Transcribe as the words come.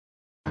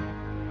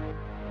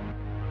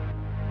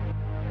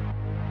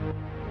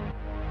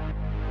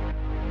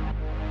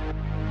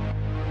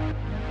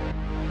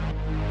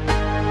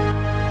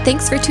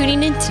Thanks for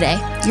tuning in today.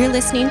 You're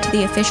listening to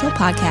the official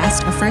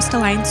podcast of First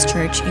Alliance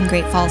Church in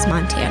Great Falls,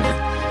 Montana,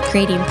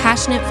 creating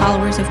passionate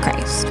followers of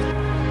Christ.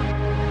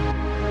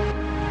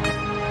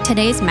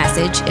 Today's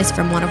message is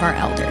from one of our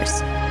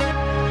elders.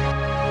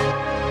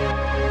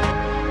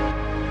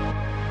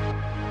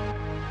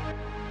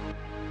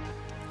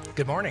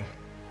 Good morning.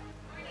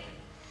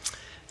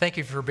 Thank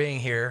you for being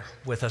here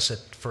with us at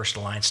First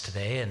Alliance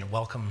today, and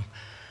welcome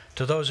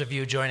to those of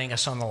you joining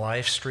us on the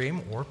live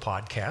stream or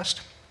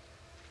podcast.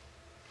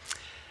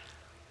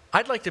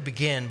 I'd like to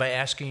begin by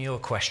asking you a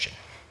question.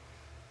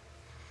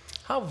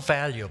 How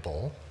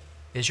valuable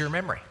is your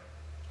memory?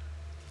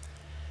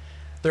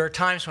 There are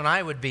times when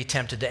I would be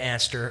tempted to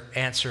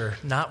answer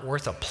not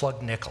worth a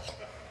plug nickel.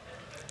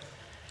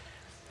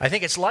 I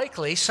think it's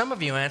likely some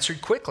of you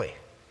answered quickly,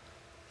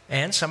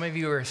 and some of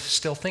you are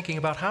still thinking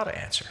about how to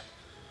answer.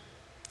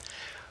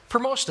 For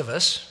most of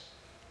us,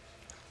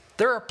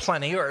 there are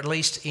plenty, or at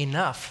least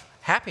enough,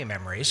 happy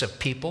memories of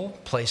people,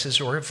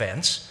 places, or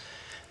events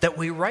that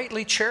we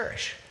rightly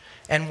cherish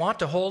and want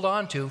to hold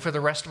on to for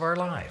the rest of our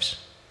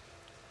lives.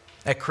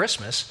 At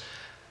Christmas,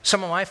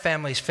 some of my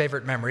family's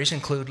favorite memories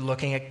include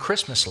looking at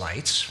Christmas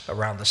lights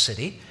around the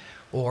city,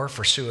 or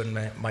for Sue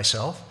and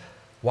myself,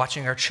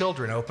 watching our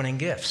children opening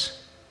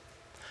gifts.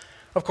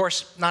 Of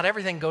course, not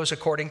everything goes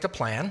according to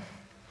plan.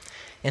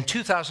 In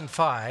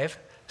 2005,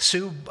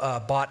 Sue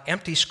bought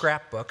empty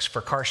scrapbooks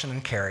for Carson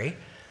and Carrie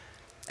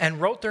and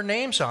wrote their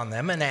names on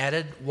them and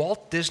added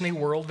Walt Disney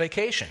World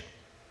Vacation.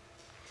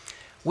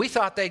 We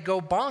thought they'd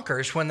go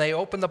bonkers when they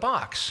opened the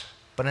box,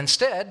 but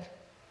instead,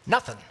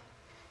 nothing.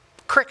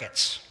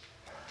 Crickets.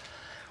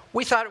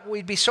 We thought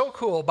we'd be so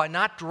cool by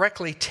not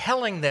directly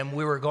telling them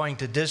we were going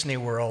to Disney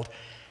World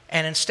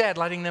and instead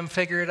letting them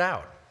figure it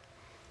out.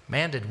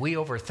 Man, did we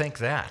overthink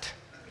that.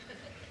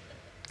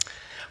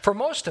 For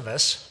most of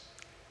us,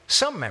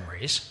 some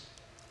memories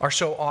are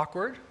so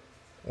awkward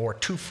or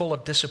too full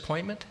of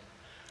disappointment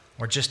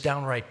or just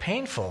downright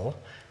painful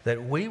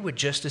that we would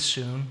just as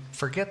soon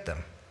forget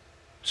them.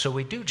 So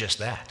we do just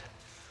that,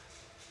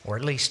 or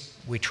at least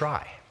we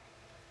try.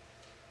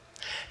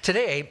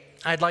 Today,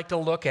 I'd like to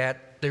look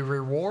at the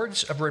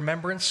rewards of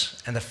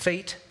remembrance and the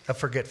fate of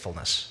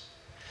forgetfulness.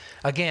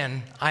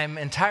 Again, I'm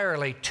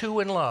entirely too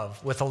in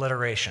love with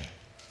alliteration.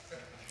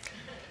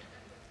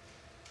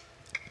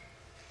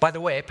 By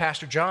the way,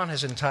 Pastor John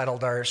has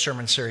entitled our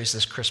sermon series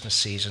this Christmas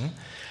season,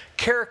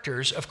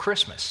 Characters of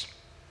Christmas.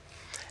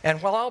 And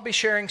while I'll be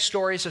sharing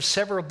stories of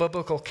several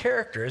biblical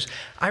characters,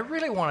 I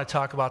really want to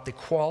talk about the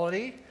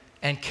quality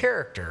and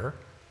character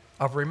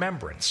of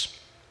remembrance.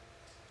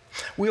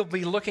 We'll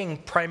be looking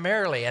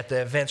primarily at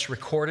the events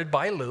recorded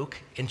by Luke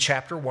in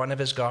chapter 1 of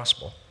his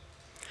gospel.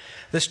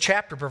 This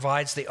chapter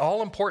provides the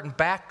all-important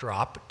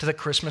backdrop to the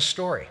Christmas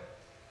story.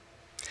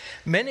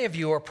 Many of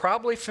you are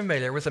probably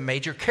familiar with the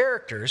major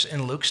characters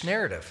in Luke's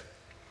narrative: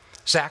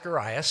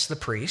 Zacharias, the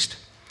priest;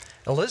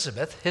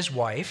 Elizabeth, his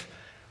wife,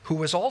 who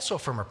was also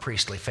from a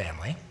priestly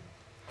family;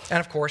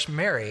 and of course,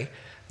 Mary,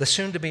 the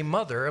soon-to-be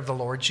mother of the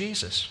Lord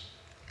Jesus.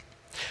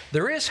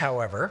 There is,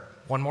 however,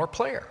 one more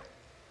player,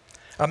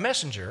 a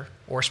messenger,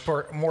 or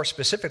more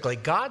specifically,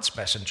 God's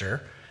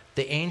messenger,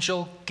 the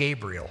angel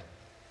Gabriel.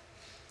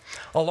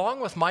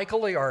 Along with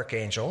Michael the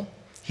archangel,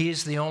 he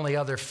is the only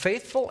other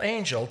faithful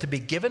angel to be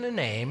given a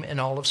name in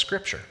all of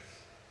Scripture.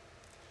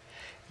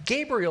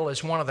 Gabriel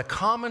is one of the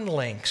common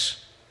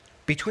links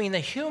between the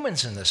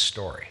humans in this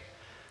story,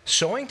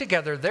 sewing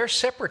together their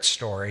separate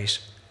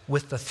stories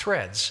with the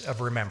threads of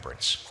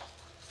remembrance.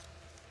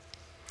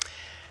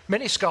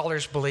 Many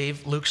scholars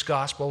believe Luke's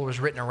gospel was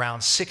written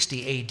around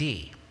 60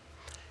 A.D.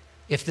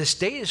 If this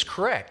date is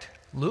correct,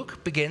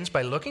 Luke begins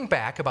by looking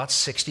back about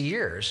 60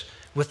 years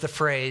with the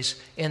phrase,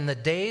 "in the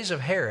days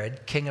of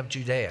Herod, king of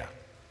Judea."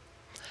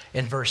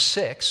 In verse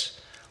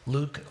 6,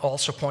 Luke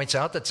also points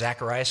out that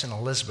Zacharias and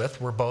Elizabeth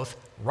were both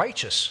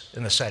righteous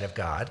in the sight of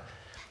God,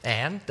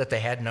 and that they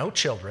had no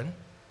children,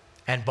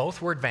 and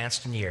both were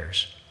advanced in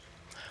years.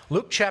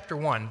 Luke chapter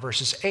 1,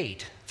 verses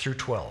 8 through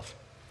 12.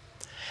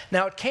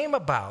 Now it came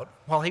about,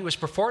 while he was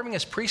performing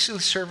his priestly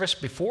service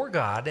before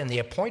God in the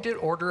appointed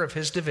order of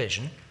his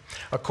division,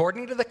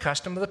 according to the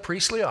custom of the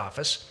priestly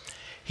office,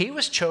 he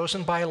was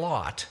chosen by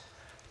lot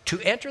to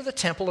enter the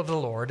temple of the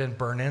Lord and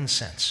burn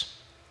incense.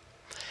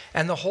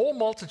 And the whole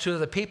multitude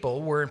of the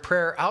people were in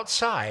prayer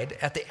outside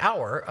at the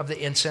hour of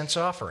the incense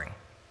offering.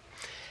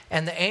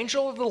 And the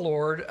angel of the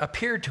Lord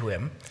appeared to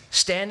him,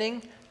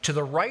 standing to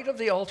the right of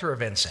the altar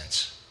of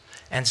incense.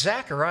 And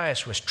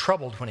Zacharias was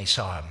troubled when he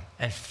saw him,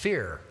 and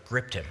fear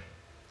gripped him.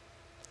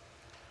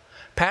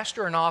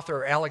 Pastor and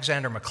author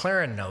Alexander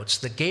McLaren notes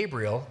that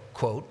Gabriel,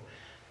 quote,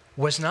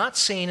 was not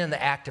seen in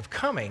the act of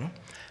coming,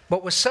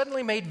 but was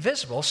suddenly made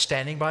visible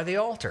standing by the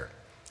altar,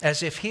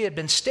 as if he had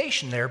been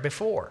stationed there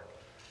before.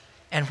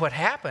 And what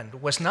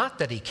happened was not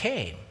that he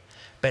came,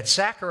 but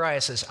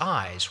Zacharias'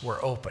 eyes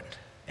were opened,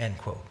 end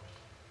quote.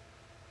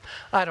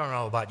 I don't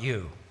know about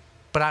you,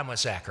 but I'm with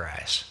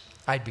Zacharias.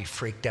 I'd be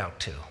freaked out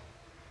too.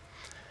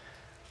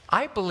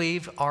 I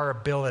believe our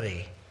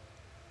ability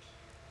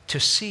to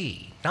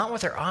see, not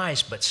with our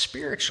eyes, but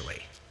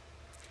spiritually,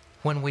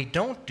 when we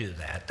don't do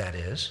that,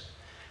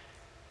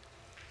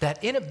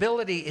 that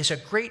inability is a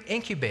great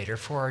incubator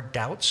for our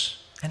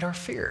doubts and our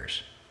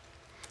fears.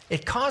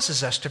 It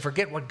causes us to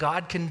forget what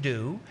God can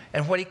do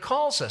and what he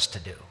calls us to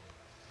do.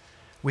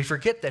 We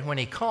forget that when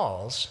he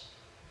calls,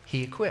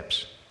 he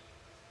equips.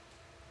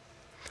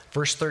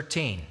 Verse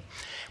 13,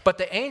 but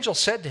the angel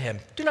said to him,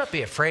 do not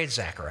be afraid,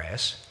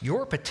 Zacharias.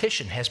 Your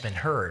petition has been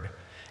heard,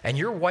 and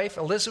your wife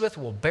Elizabeth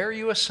will bear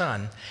you a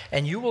son,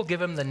 and you will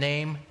give him the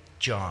name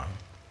John.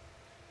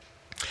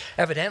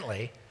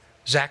 Evidently,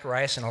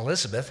 Zacharias and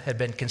Elizabeth had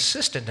been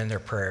consistent in their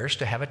prayers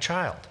to have a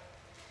child.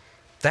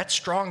 That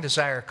strong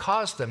desire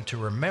caused them to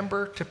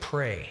remember to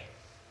pray.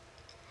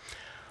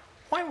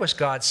 Why was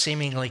God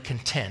seemingly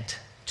content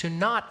to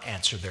not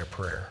answer their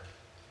prayer?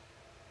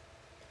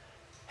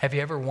 Have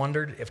you ever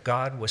wondered if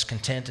God was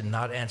content in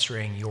not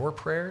answering your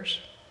prayers?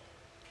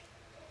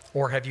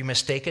 Or have you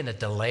mistaken a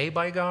delay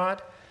by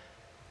God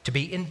to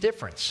be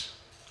indifference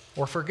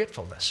or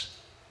forgetfulness?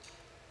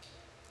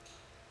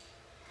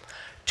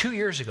 2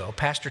 years ago,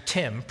 Pastor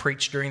Tim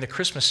preached during the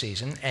Christmas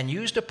season and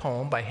used a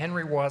poem by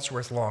Henry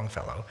Wadsworth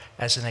Longfellow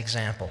as an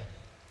example.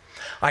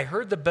 I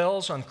Heard the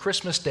Bells on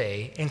Christmas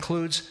Day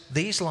includes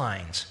these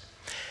lines.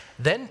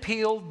 Then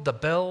pealed the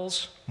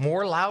bells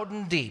more loud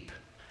and deep.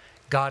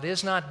 God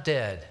is not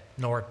dead,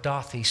 nor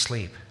doth he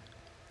sleep.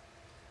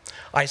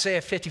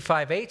 Isaiah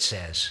 55:8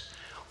 says,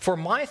 for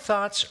my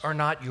thoughts are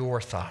not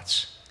your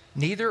thoughts,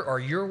 neither are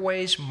your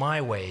ways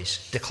my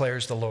ways,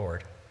 declares the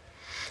Lord.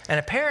 And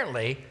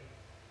apparently,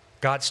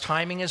 God's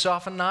timing is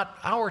often not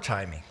our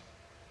timing.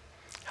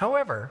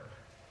 However,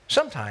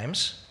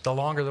 sometimes the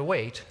longer the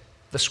wait,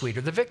 the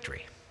sweeter the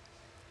victory.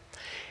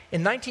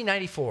 In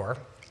 1994,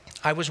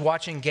 I was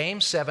watching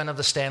Game 7 of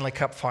the Stanley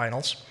Cup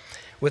Finals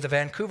with the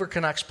Vancouver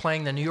Canucks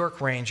playing the New York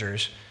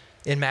Rangers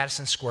in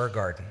Madison Square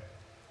Garden.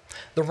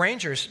 The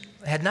Rangers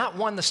had not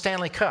won the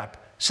Stanley Cup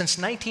since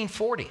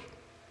 1940,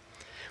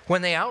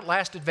 when they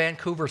outlasted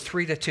Vancouver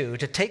 3-2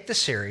 to take the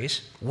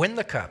series, win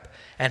the cup,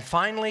 and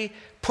finally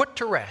put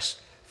to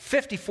rest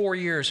 54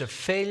 years of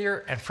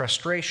failure and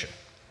frustration.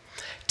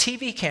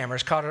 TV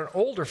cameras caught an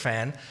older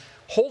fan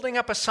holding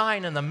up a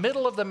sign in the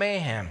middle of the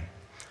mayhem.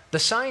 The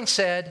sign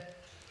said,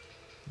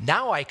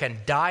 now I can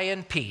die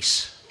in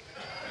peace.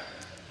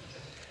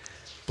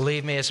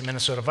 Believe me, as a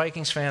Minnesota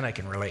Vikings fan, I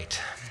can relate.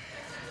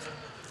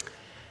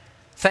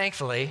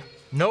 Thankfully,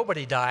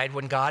 nobody died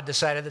when God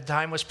decided the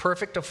time was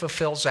perfect to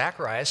fulfill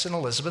Zacharias and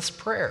Elizabeth's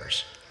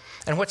prayers.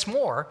 And what's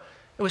more,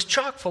 it was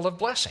chock full of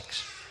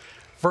blessings.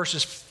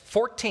 Verses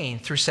 14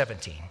 through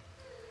 17.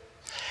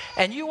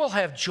 And you will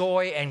have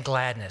joy and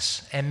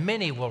gladness, and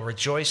many will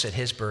rejoice at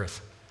his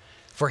birth.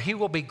 For he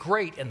will be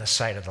great in the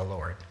sight of the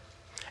Lord.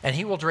 And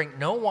he will drink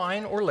no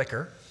wine or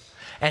liquor,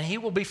 and he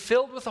will be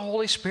filled with the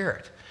Holy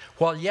Spirit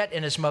while yet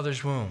in his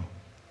mother's womb.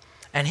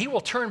 And he will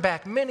turn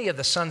back many of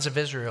the sons of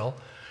Israel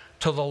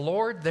to the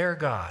Lord their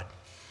God.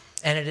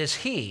 And it is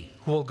he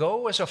who will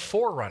go as a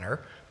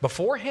forerunner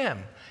before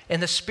him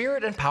in the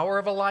spirit and power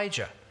of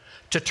Elijah,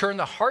 to turn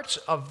the hearts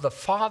of the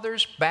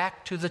fathers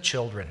back to the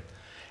children,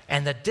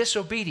 and the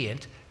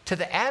disobedient to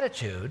the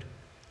attitude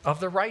of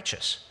the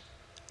righteous,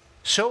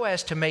 so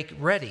as to make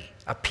ready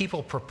a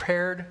people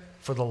prepared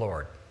for the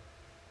Lord.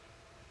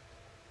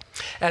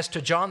 As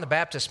to John the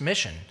Baptist's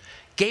mission,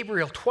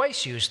 Gabriel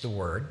twice used the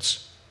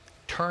words,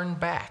 turn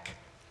back,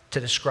 to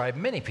describe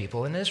many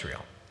people in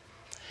Israel.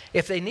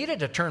 If they needed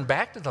to turn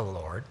back to the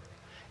Lord,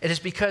 it is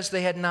because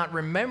they had not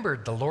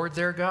remembered the Lord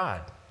their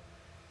God,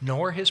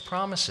 nor his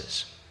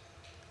promises,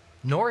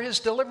 nor his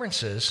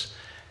deliverances,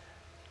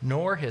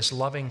 nor his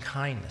loving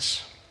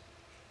kindness.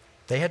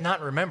 They had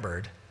not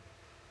remembered,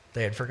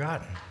 they had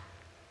forgotten.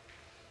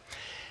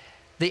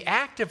 The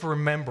act of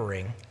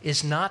remembering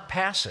is not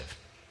passive,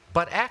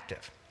 but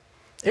active.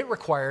 It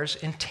requires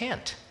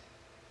intent.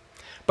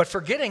 But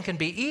forgetting can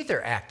be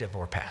either active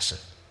or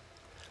passive.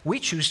 We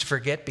choose to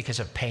forget because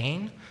of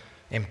pain,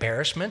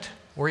 embarrassment,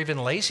 or even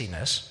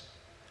laziness,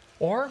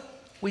 or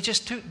we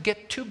just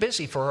get too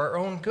busy for our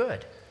own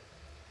good.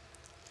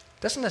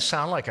 Doesn't this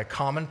sound like a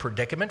common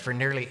predicament for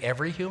nearly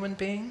every human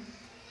being?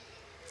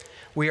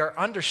 We are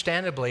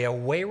understandably a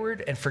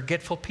wayward and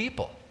forgetful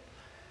people,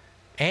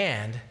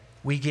 and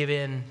we give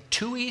in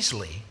too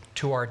easily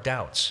to our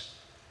doubts.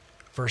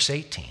 Verse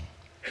 18.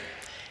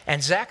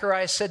 And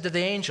Zacharias said to the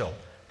angel,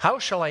 how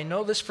shall I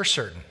know this for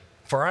certain?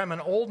 For I am an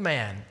old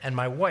man, and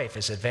my wife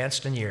is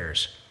advanced in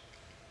years.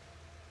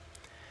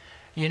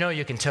 You know,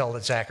 you can tell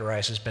that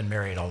Zacharias has been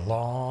married a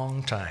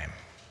long time.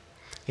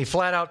 He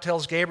flat out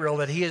tells Gabriel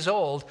that he is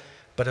old,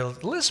 but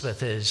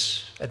Elizabeth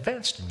is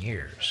advanced in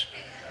years.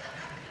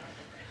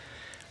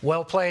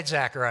 Well played,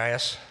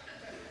 Zacharias,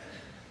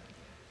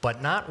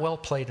 but not well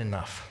played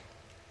enough.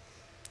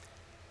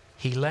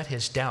 He let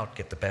his doubt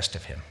get the best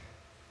of him.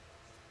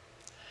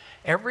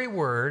 Every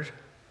word,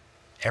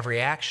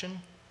 every action,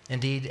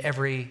 indeed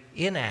every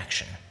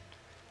inaction,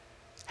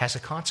 has a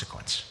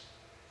consequence.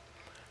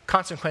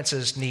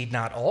 Consequences need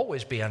not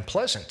always be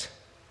unpleasant,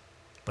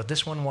 but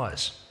this one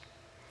was.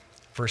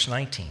 Verse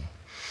 19.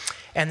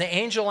 And the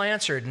angel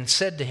answered and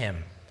said to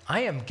him,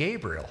 I am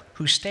Gabriel,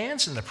 who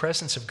stands in the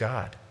presence of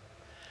God.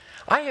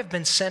 I have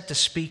been sent to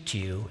speak to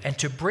you and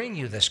to bring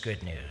you this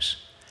good news.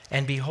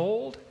 And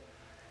behold,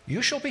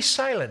 you shall be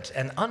silent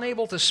and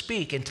unable to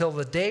speak until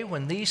the day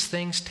when these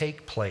things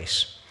take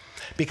place,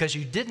 because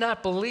you did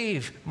not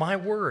believe my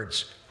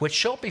words, which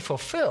shall be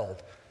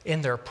fulfilled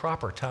in their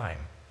proper time.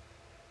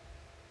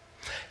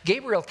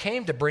 Gabriel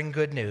came to bring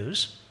good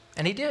news,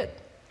 and he did.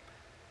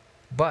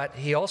 But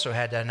he also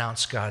had to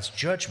announce God's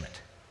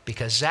judgment,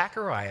 because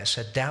Zacharias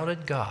had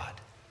doubted God.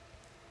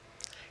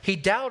 He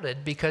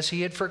doubted because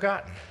he had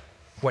forgotten.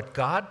 What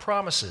God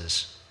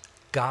promises,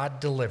 God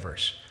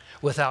delivers,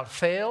 without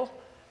fail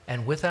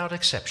and without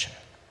exception.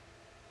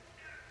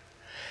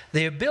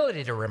 The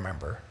ability to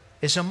remember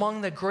is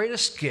among the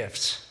greatest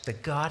gifts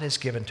that God has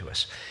given to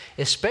us,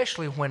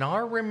 especially when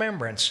our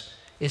remembrance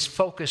is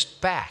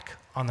focused back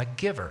on the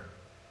giver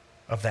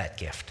of that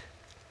gift.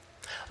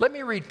 Let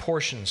me read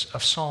portions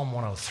of Psalm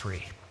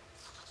 103.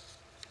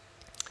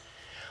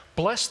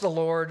 Bless the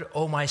Lord,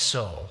 O my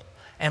soul,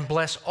 and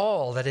bless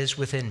all that is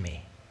within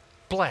me.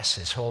 Bless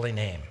his holy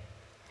name.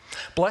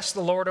 Bless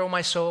the Lord, O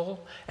my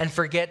soul, and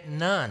forget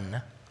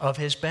none of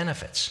his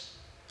benefits,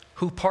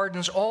 who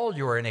pardons all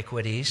your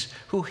iniquities,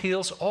 who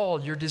heals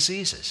all your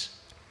diseases.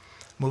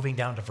 Moving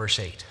down to verse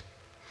 8.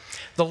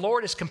 The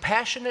Lord is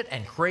compassionate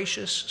and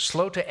gracious,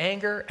 slow to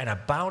anger, and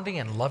abounding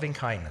in loving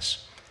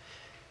kindness.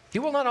 He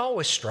will not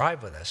always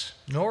strive with us,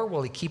 nor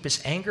will he keep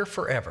his anger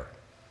forever.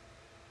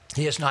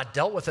 He has not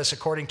dealt with us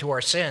according to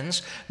our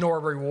sins, nor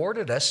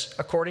rewarded us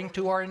according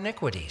to our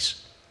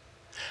iniquities.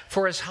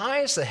 For as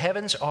high as the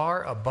heavens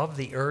are above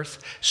the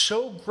earth,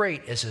 so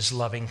great is his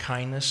loving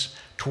kindness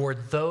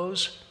toward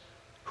those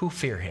who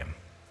fear him.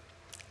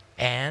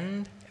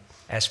 And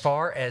as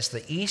far as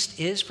the east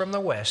is from the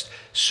west,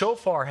 so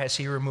far has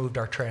he removed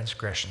our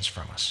transgressions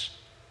from us.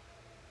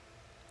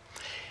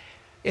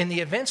 In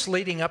the events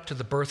leading up to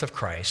the birth of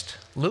Christ,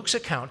 Luke's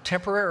account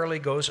temporarily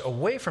goes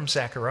away from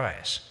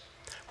Zacharias,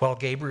 while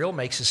Gabriel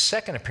makes his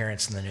second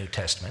appearance in the New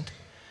Testament,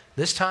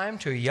 this time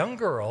to a young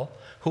girl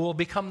who will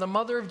become the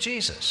mother of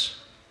Jesus,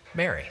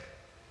 Mary.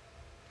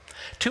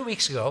 2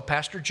 weeks ago,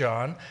 Pastor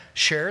John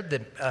shared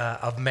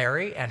of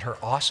Mary and her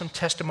awesome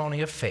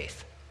testimony of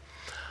faith.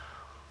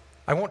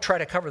 I won't try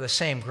to cover the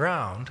same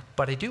ground,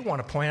 but I do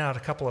want to point out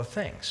a couple of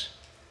things.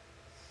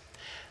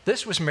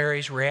 This was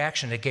Mary's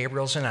reaction to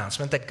Gabriel's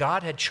announcement that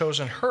God had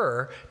chosen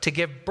her to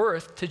give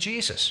birth to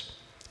Jesus.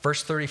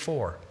 Verse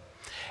 34.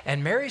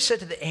 And Mary said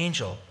to the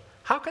angel,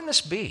 "How can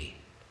this be,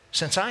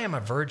 since I am a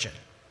virgin?"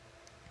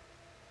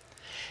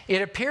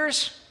 It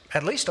appears,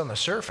 at least on the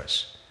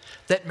surface,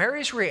 that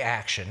Mary's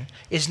reaction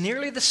is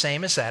nearly the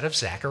same as that of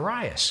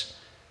Zacharias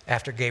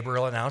after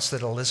Gabriel announced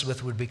that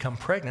Elizabeth would become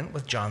pregnant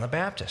with John the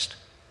Baptist.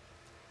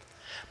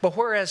 But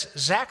whereas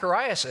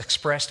Zacharias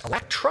expressed a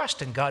lack of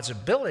trust in God's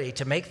ability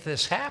to make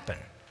this happen,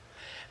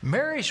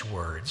 Mary's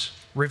words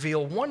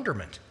reveal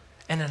wonderment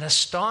and an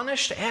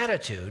astonished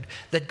attitude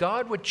that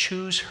God would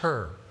choose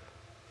her,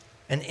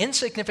 an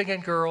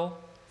insignificant girl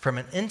from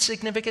an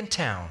insignificant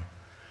town,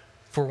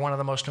 for one of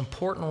the most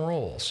important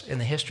roles in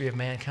the history of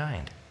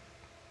mankind.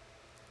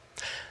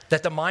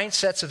 That the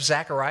mindsets of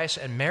Zacharias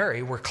and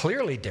Mary were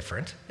clearly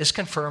different is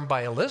confirmed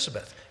by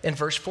Elizabeth in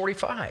verse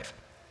 45.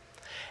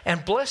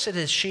 And blessed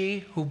is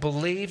she who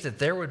believed that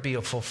there would be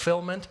a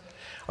fulfillment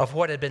of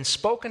what had been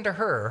spoken to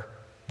her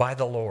by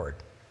the Lord.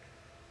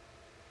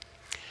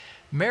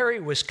 Mary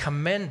was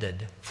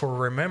commended for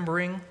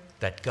remembering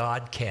that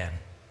God can.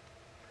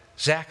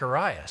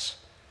 Zacharias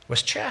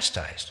was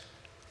chastised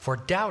for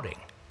doubting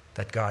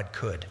that God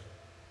could.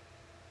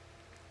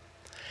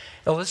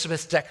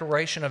 Elizabeth's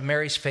declaration of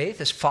Mary's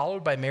faith is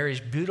followed by Mary's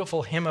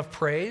beautiful hymn of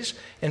praise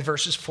in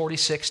verses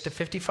 46 to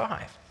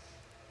 55.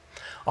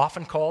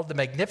 Often called the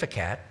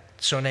Magnificat,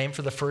 so named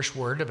for the first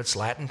word of its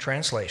Latin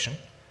translation,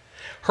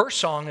 her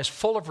song is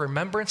full of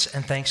remembrance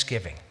and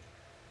thanksgiving.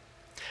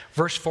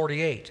 Verse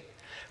 48,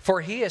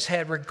 for he has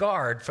had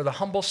regard for the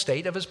humble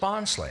state of his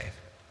bondslave.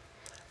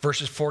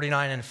 Verses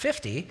 49 and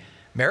 50,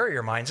 Mary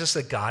reminds us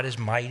that God is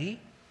mighty,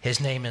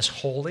 his name is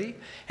holy,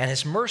 and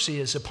his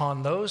mercy is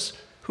upon those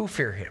who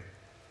fear him.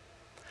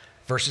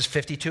 Verses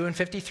 52 and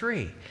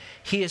 53,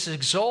 he has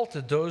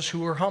exalted those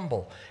who are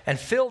humble and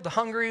filled the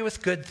hungry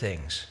with good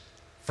things.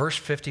 Verse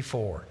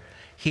 54,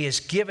 he has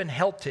given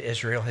help to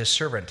Israel, his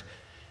servant,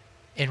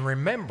 in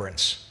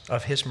remembrance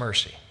of his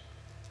mercy.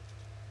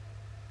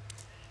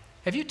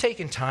 Have you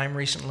taken time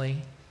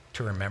recently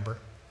to remember?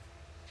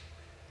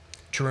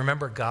 To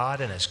remember God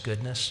and his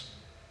goodness?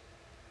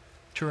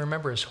 To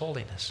remember his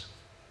holiness?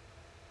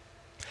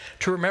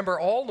 To remember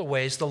all the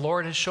ways the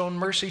Lord has shown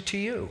mercy to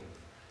you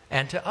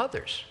and to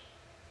others?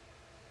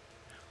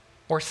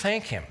 Or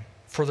thank him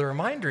for the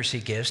reminders he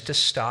gives to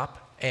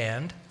stop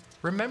and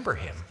remember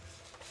him?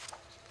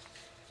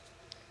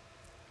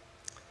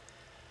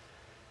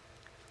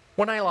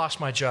 When I lost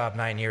my job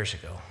 9 years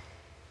ago,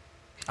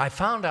 I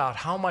found out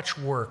how much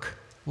work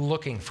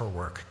looking for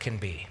work can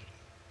be.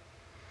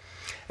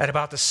 At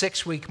about the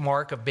 6-week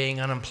mark of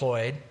being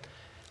unemployed,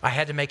 I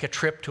had to make a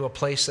trip to a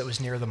place that was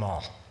near the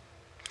mall.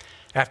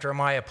 After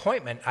my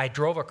appointment, I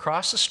drove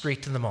across the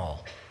street to the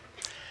mall.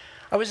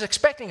 I was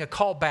expecting a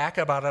call back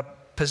about a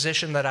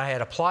position that I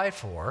had applied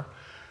for,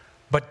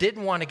 but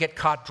didn't want to get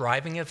caught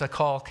driving if the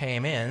call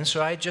came in,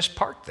 so I just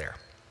parked there.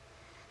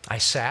 I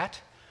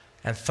sat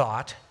and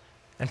thought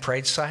and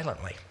prayed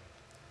silently.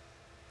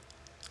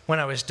 When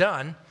I was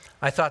done,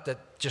 I thought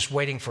that just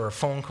waiting for a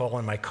phone call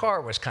in my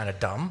car was kind of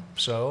dumb,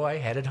 so I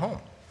headed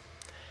home.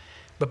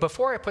 But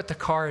before I put the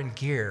car in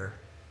gear,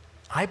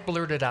 I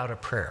blurted out a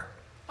prayer,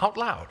 out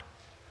loud.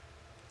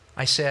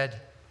 I said,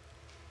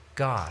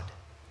 God,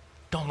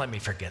 don't let me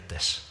forget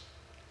this.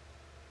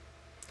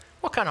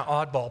 What kind of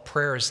oddball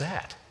prayer is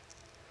that?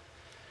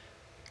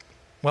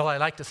 Well, I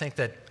like to think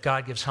that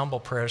God gives humble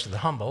prayers to the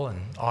humble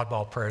and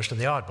oddball prayers to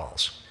the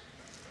oddballs.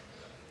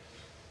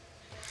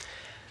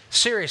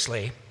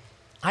 Seriously,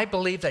 I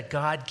believe that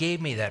God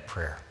gave me that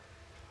prayer.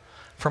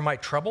 From my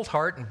troubled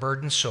heart and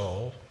burdened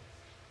soul,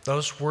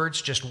 those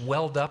words just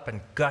welled up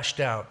and gushed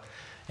out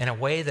in a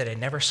way that I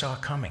never saw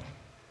coming.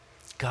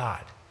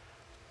 God,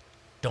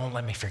 don't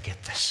let me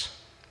forget this.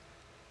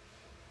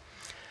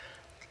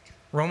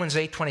 Romans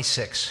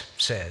 8:26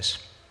 says,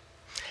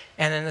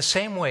 and in the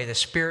same way, the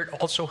Spirit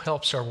also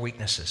helps our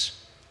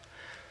weaknesses.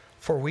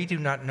 For we do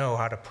not know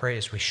how to pray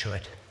as we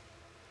should.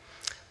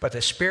 But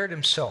the Spirit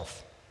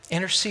himself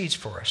intercedes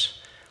for us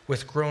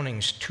with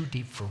groanings too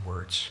deep for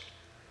words.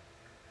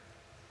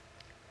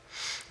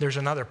 There's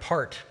another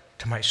part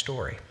to my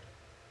story.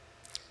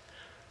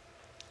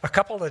 A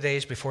couple of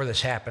days before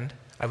this happened,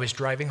 I was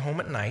driving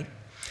home at night,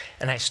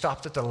 and I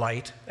stopped at the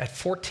light at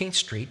 14th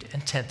Street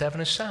and 10th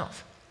Avenue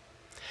South.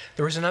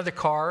 There was another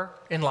car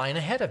in line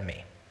ahead of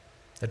me.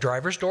 The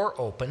driver's door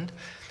opened,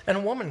 and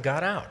a woman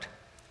got out,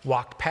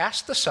 walked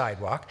past the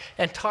sidewalk,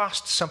 and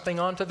tossed something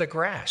onto the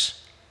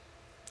grass.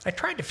 I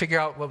tried to figure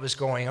out what was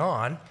going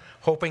on,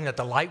 hoping that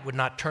the light would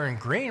not turn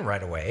green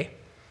right away.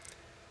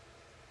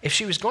 If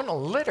she was going to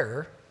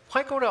litter,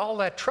 why go to all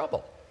that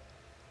trouble?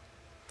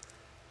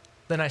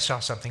 Then I saw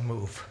something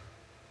move.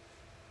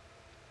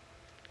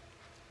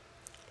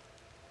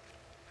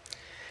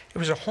 It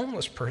was a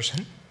homeless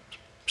person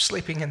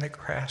sleeping in the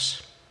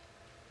grass.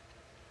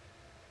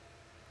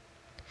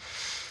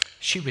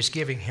 She was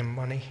giving him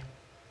money.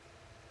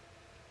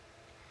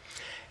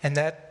 And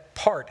that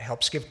part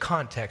helps give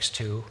context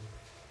to,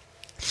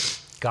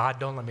 God,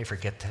 don't let me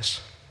forget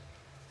this.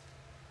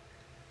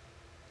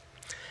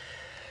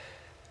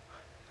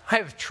 I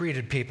have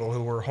treated people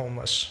who were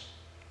homeless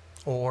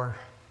or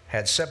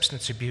had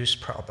substance abuse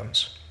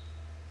problems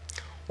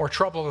or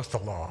trouble with the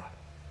law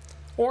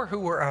or who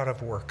were out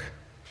of work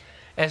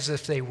as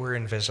if they were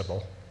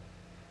invisible,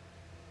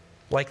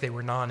 like they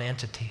were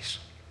non-entities.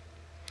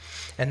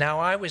 And now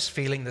I was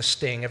feeling the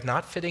sting of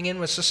not fitting in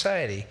with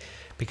society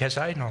because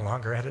I no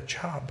longer had a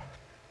job.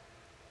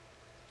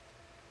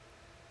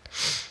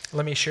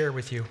 Let me share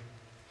with you,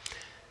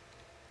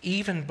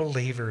 even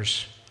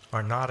believers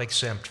are not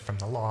exempt from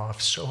the law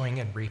of sowing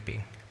and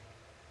reaping.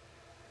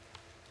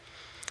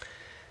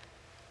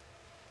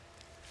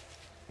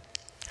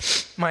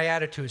 My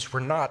attitudes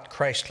were not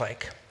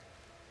Christ-like.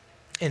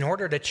 In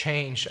order to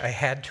change, I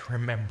had to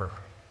remember.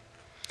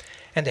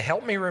 And to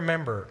help me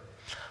remember,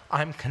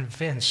 I'm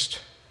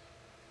convinced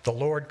the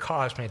Lord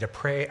caused me to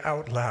pray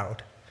out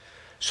loud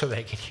so that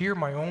I could hear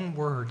my own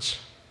words.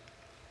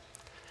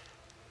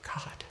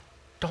 God,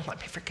 don't let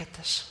me forget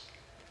this.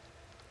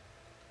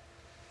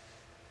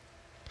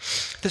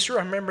 This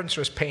remembrance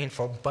was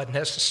painful but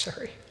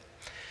necessary,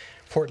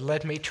 for it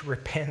led me to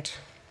repent.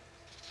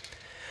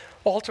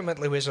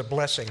 Ultimately, it was a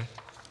blessing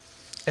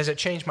as it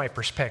changed my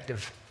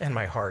perspective and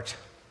my heart.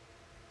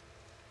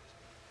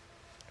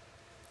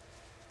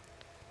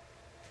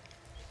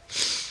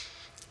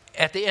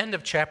 At the end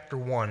of chapter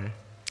 1,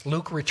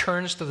 Luke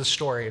returns to the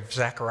story of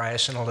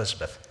Zacharias and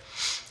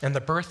Elizabeth and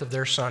the birth of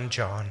their son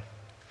John,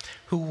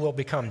 who will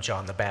become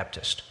John the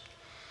Baptist.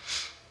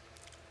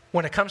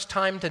 When it comes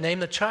time to name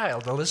the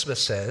child, Elizabeth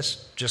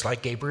says, just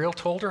like Gabriel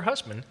told her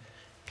husband,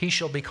 he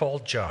shall be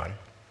called John.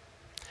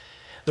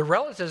 The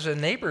relatives and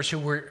neighbors who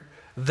were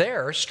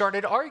there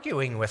started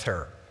arguing with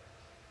her.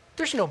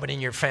 There's nobody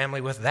in your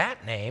family with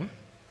that name.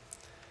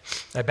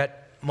 I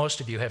bet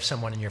most of you have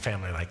someone in your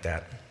family like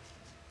that.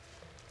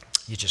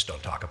 You just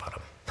don't talk about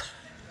them.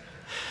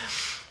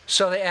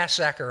 So they asked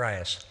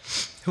Zacharias,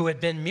 who had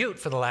been mute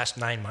for the last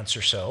 9 months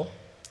or so,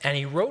 and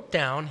he wrote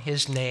down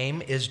his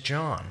name is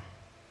John.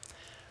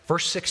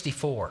 Verse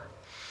 64,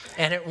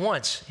 and at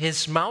once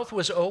his mouth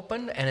was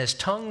opened and his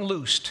tongue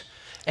loosed,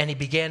 and he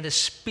began to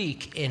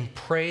speak in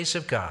praise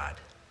of God.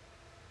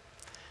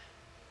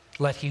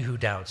 Let he who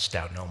doubts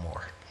doubt no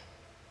more.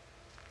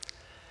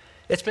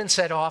 It's been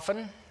said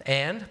often,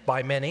 and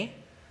by many,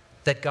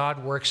 that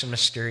God works in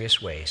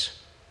mysterious ways.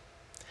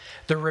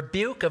 The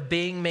rebuke of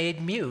being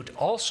made mute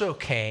also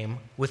came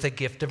with a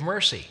gift of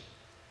mercy.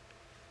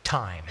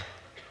 Time.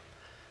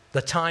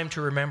 The time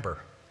to remember.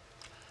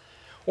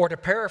 Or to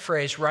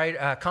paraphrase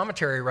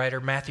commentary writer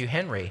Matthew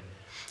Henry,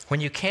 when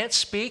you can't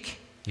speak,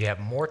 you have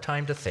more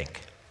time to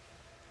think.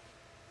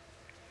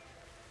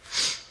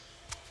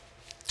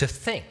 To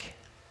think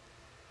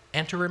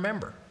and to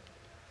remember.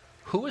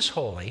 who is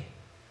holy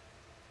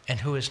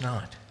and who is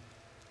not,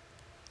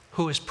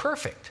 who is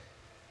perfect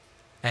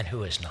and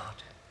who is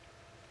not,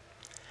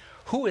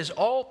 who is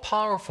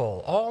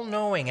all-powerful,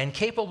 all-knowing, and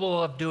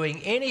capable of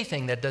doing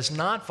anything that does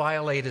not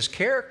violate his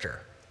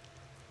character,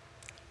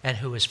 and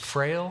who is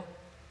frail,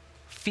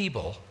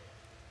 feeble,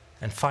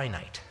 and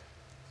finite.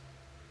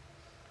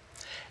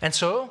 And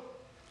so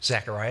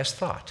Zacharias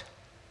thought.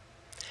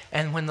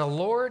 And when the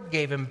Lord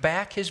gave him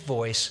back his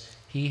voice,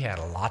 he had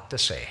a lot to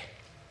say.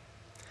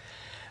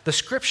 The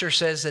scripture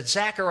says that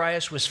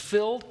Zacharias was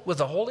filled with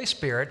the Holy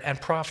Spirit and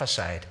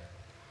prophesied.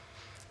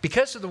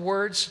 Because of the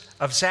words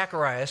of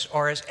Zacharias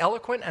are as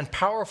eloquent and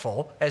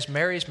powerful as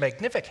Mary's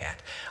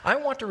Magnificat, I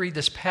want to read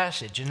this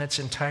passage in its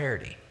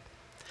entirety.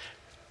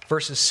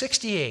 Verses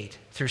 68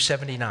 through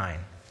 79.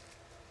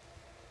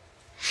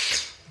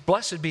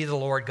 Blessed be the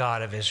Lord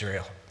God of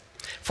Israel,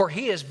 for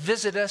he has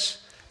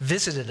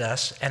visited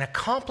us and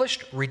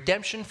accomplished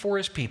redemption for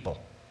his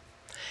people,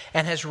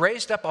 and has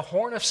raised up a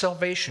horn of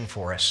salvation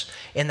for us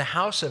in the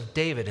house of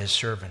David his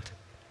servant,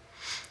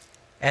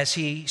 as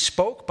he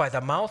spoke by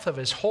the mouth of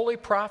his holy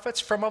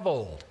prophets from of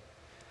old,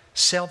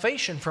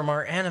 salvation from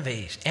our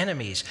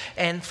enemies,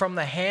 and from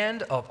the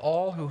hand of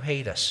all who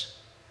hate us,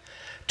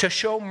 to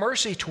show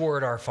mercy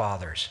toward our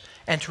fathers,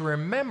 and to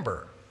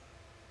remember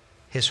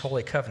his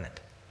holy covenant,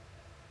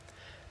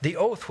 the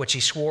oath which he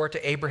swore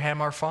to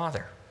Abraham our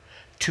father,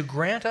 to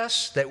grant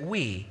us that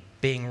we,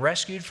 being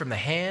rescued from the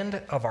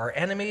hand of our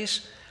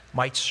enemies,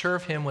 might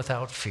serve him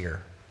without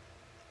fear.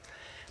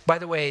 By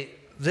the way,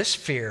 this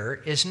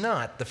fear is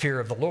not the fear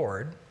of the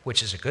Lord,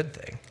 which is a good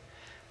thing,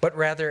 but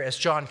rather, as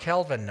John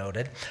Calvin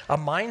noted, a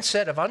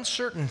mindset of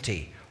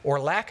uncertainty or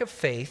lack of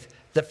faith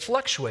that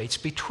fluctuates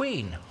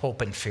between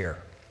hope and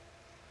fear.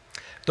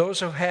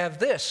 Those who have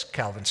this,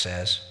 Calvin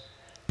says,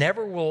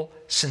 never will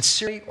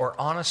sincerely or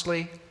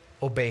honestly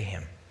obey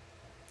him.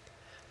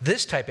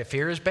 This type of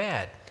fear is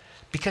bad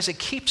because it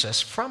keeps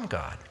us from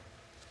God.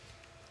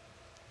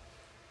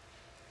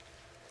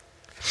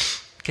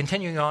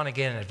 Continuing on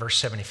again at verse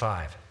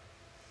 75.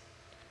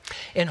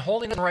 In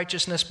holiness and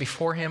righteousness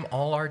before him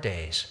all our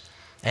days,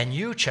 and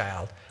you,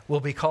 child, will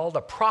be called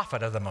a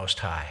prophet of the Most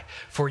High,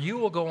 for you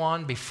will go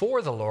on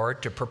before the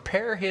Lord to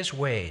prepare his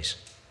ways,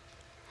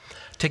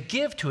 to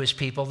give to his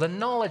people the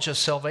knowledge of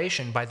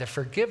salvation by the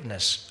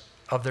forgiveness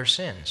of their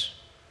sins.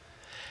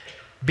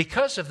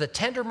 Because of the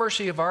tender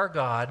mercy of our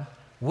God,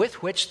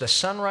 with which the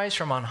sunrise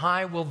from on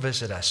high will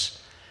visit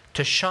us,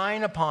 to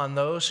shine upon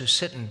those who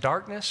sit in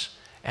darkness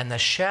and the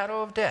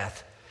shadow of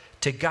death,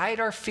 to guide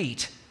our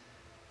feet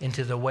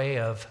into the way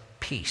of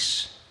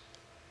peace.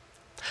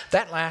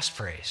 That last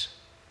phrase,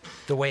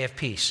 the way of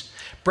peace,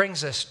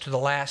 brings us to the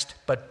last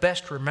but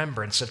best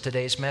remembrance of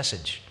today's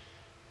message,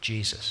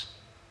 Jesus.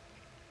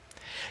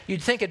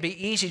 You'd think it'd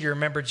be easy to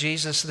remember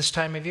Jesus this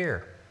time of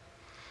year.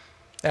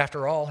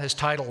 After all, his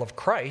title of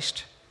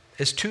Christ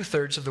is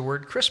 2/3 of the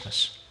word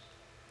Christmas.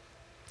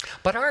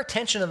 But our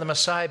attention to the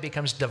Messiah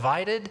becomes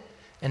divided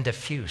and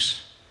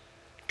diffuse,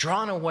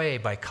 drawn away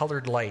by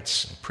colored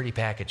lights and pretty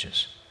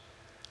packages,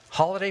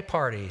 holiday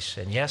parties,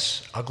 and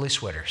yes, ugly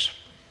sweaters,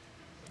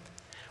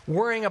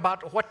 worrying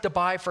about what to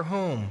buy for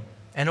whom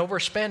and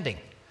overspending,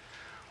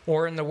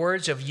 or in the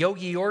words of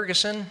Yogi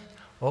Jorgensen,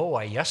 oh,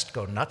 I just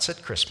go nuts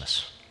at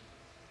Christmas.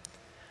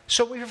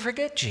 So we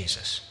forget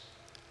Jesus.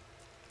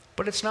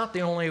 But it's not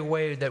the only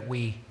way that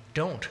we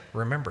don't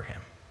remember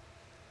him.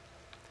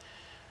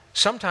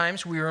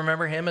 Sometimes we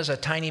remember him as a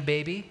tiny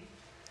baby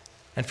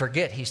and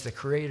forget he's the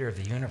creator of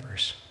the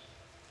universe.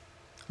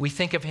 We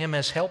think of him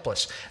as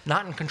helpless,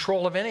 not in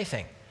control of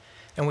anything,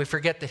 and we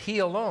forget that he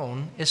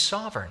alone is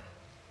sovereign.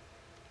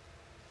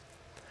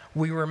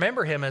 We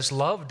remember him as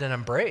loved and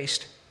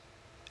embraced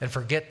and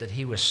forget that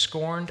he was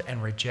scorned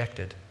and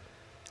rejected,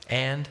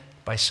 and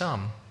by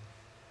some,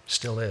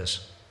 still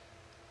is.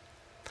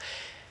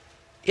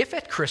 If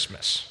at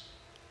Christmas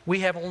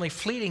we have only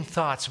fleeting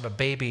thoughts of a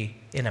baby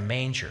in a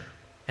manger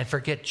and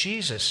forget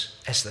Jesus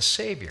as the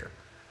Savior,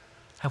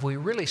 have we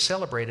really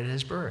celebrated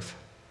his birth?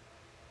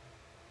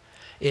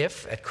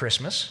 If at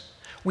Christmas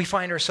we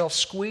find ourselves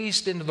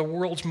squeezed into the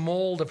world's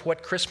mold of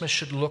what Christmas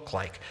should look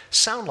like,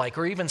 sound like,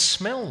 or even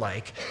smell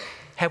like,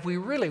 have we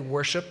really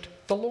worshiped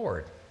the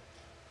Lord?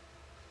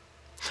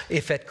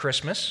 If at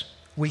Christmas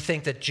we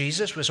think that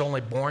Jesus was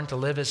only born to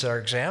live as our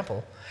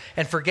example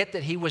and forget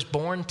that he was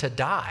born to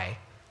die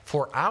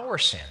for our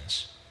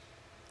sins,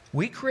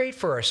 we create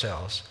for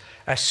ourselves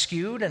a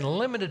skewed and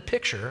limited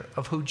picture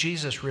of who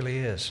Jesus really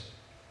is.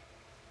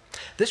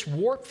 This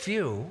warped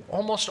view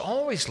almost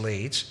always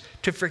leads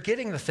to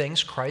forgetting the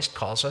things Christ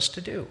calls us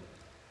to do.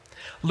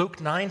 Luke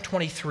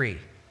 9:23,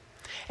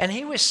 and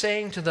he was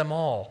saying to them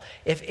all,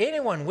 if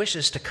anyone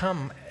wishes to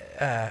come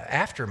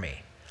after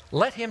me,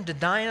 let him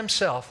deny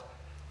himself,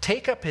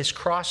 take up his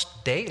cross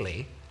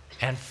daily,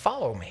 and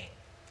follow me.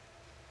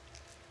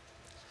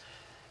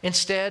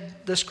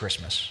 Instead, this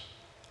Christmas,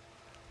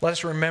 let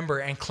us remember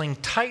and cling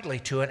tightly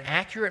to an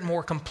accurate,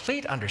 more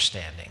complete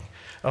understanding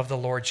of the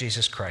Lord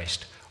Jesus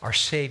Christ, our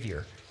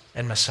Savior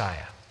and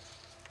Messiah.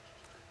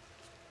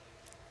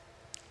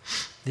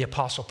 The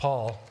Apostle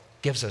Paul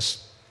gives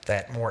us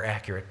that more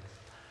accurate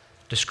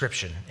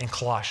description in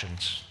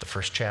Colossians, the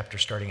first chapter,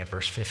 starting at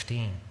verse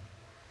 15.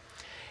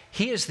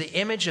 He is the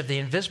image of the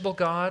invisible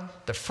God,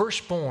 the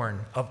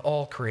firstborn of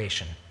all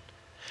creation.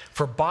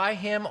 For by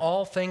him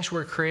all things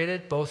were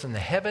created, both in the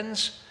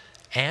heavens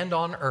and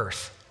on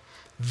earth,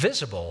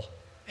 visible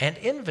and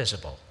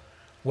invisible,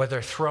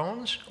 whether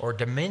thrones or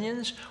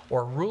dominions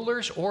or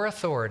rulers or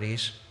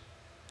authorities.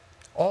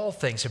 All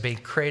things have been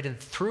created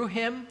through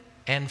him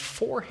and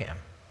for him.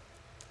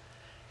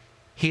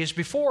 He is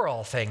before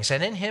all things,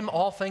 and in him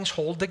all things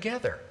hold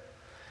together.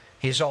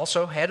 He is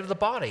also head of the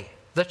body,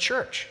 the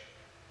church.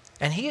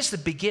 And he is the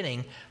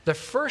beginning, the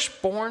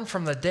firstborn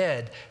from the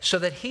dead, so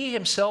that he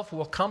himself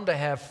will come to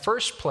have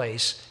first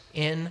place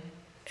in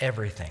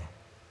everything.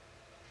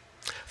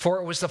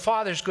 For it was the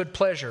Father's good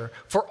pleasure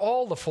for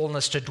all the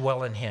fullness to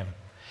dwell in him,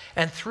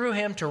 and through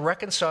him to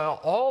reconcile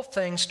all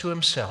things to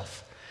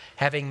himself,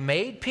 having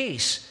made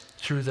peace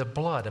through the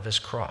blood of his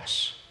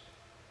cross.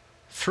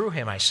 Through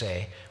him, I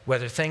say,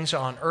 whether things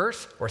on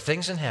earth or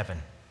things in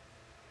heaven.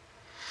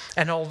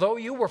 And although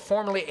you were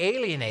formerly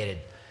alienated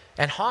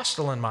and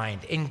hostile in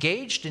mind,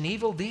 engaged in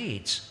evil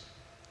deeds,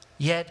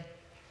 yet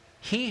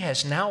he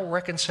has now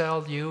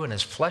reconciled you in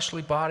his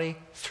fleshly body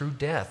through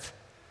death,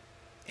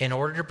 in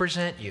order to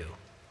present you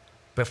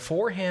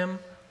before him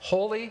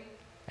holy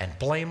and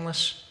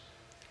blameless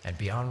and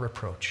beyond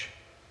reproach.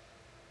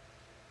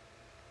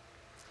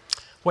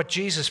 What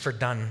Jesus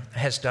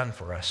has done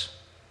for us,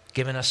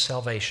 given us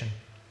salvation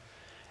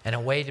and a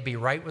way to be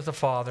right with the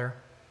Father,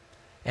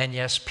 and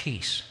yes,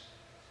 peace,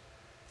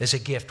 is a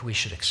gift we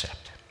should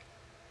accept.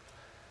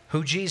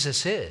 Who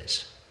Jesus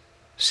is,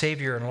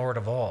 Savior and Lord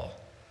of all,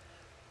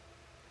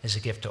 is a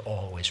gift to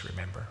always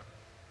remember.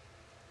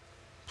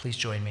 Please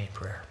join me in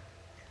prayer.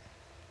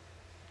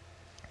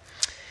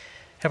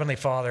 Heavenly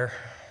Father,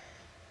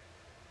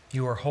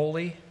 you are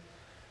holy,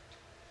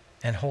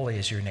 and holy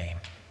is your name.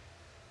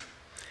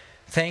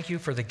 Thank you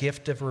for the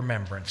gift of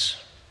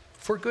remembrance,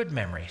 for good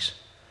memories,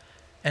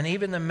 and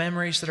even the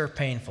memories that are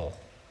painful,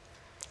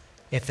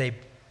 if they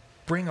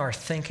bring our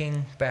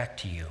thinking back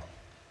to you.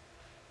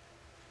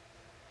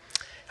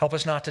 Help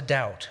us not to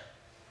doubt,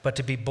 but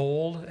to be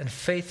bold and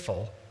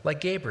faithful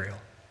like Gabriel,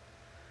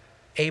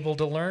 able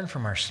to learn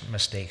from our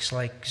mistakes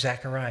like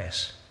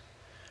Zacharias,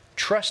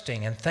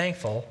 trusting and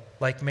thankful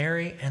like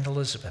Mary and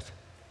Elizabeth,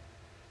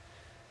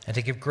 and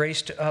to give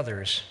grace to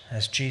others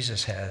as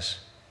Jesus has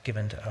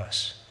given to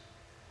us.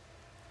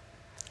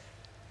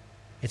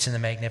 It's in the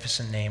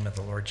magnificent name of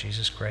the Lord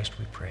Jesus Christ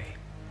we pray.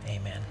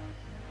 Amen.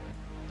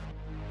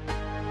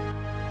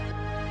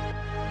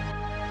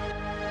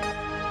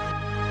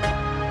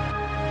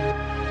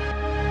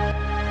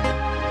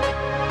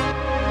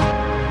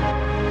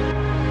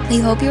 We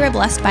hope you were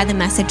blessed by the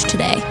message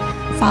today.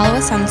 Follow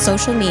us on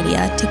social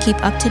media to keep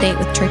up to date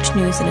with church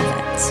news and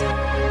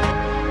events.